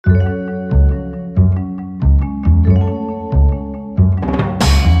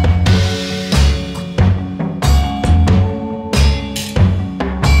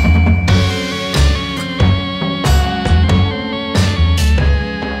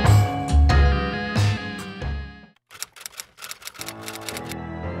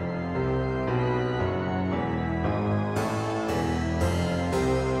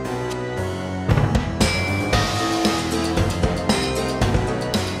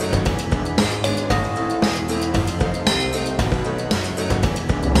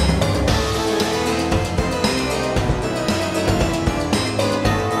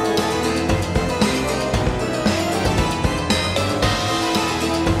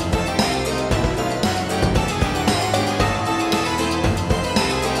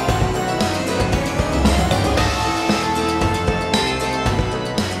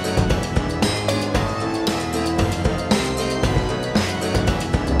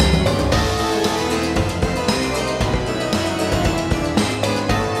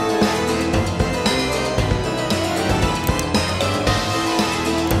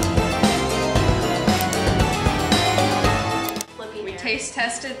taste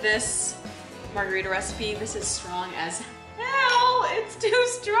tested this margarita recipe. This is strong as hell. It's too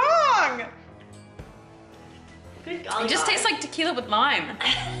strong. Good golly. It just tastes like tequila with lime.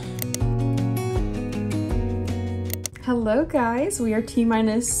 Hello guys, we are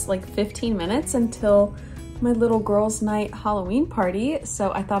T-minus like 15 minutes until my little girls' night Halloween party,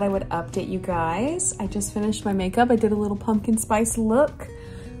 so I thought I would update you guys. I just finished my makeup. I did a little pumpkin spice look.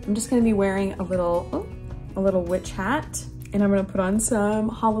 I'm just gonna be wearing a little witch hat, and I'm gonna put on some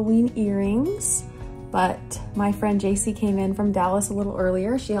Halloween earrings. But my friend JC came in from Dallas a little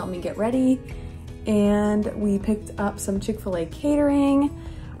earlier. She helped me get ready, and we picked up some Chick-fil-A catering.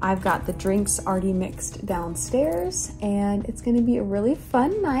 I've got the drinks already mixed downstairs, and it's gonna be a really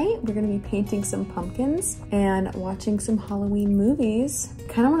fun night. We're gonna be painting some pumpkins and watching some Halloween movies.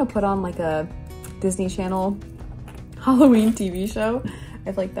 Kind of wanna put on like a Disney Channel Halloween TV show. I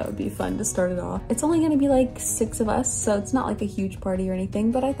feel like that would be fun to start it off. It's only gonna be like 6 of us, so it's not like a huge party or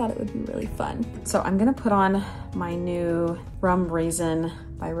anything, but I thought it would be really fun. So I'm gonna put on my new Rum Raisin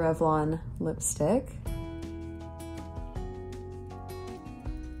by Revlon lipstick.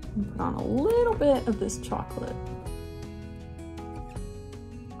 And put on a little bit of this chocolate.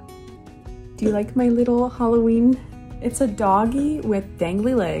 Do you like my little Halloween? It's a doggy with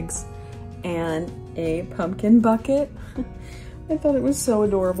dangly legs and a pumpkin bucket. I thought it was so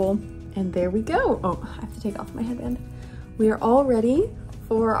adorable. And there we go. Oh, I have to take off my headband. We are all ready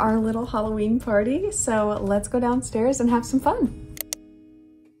for our little Halloween party. So let's go downstairs and have some fun.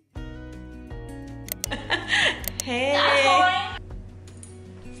 Hey.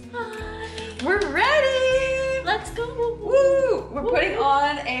 We're ready! Let's go! Woo! We're putting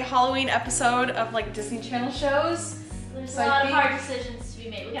on a Halloween episode of like Disney Channel shows. There's a lot of hard decisions to be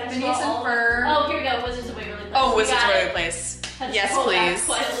made. We gotta Phineas and Ferb. Oh, here we go. Wizards of Waverly Place. Oh, Wizards of Waverly Place. Yes, please.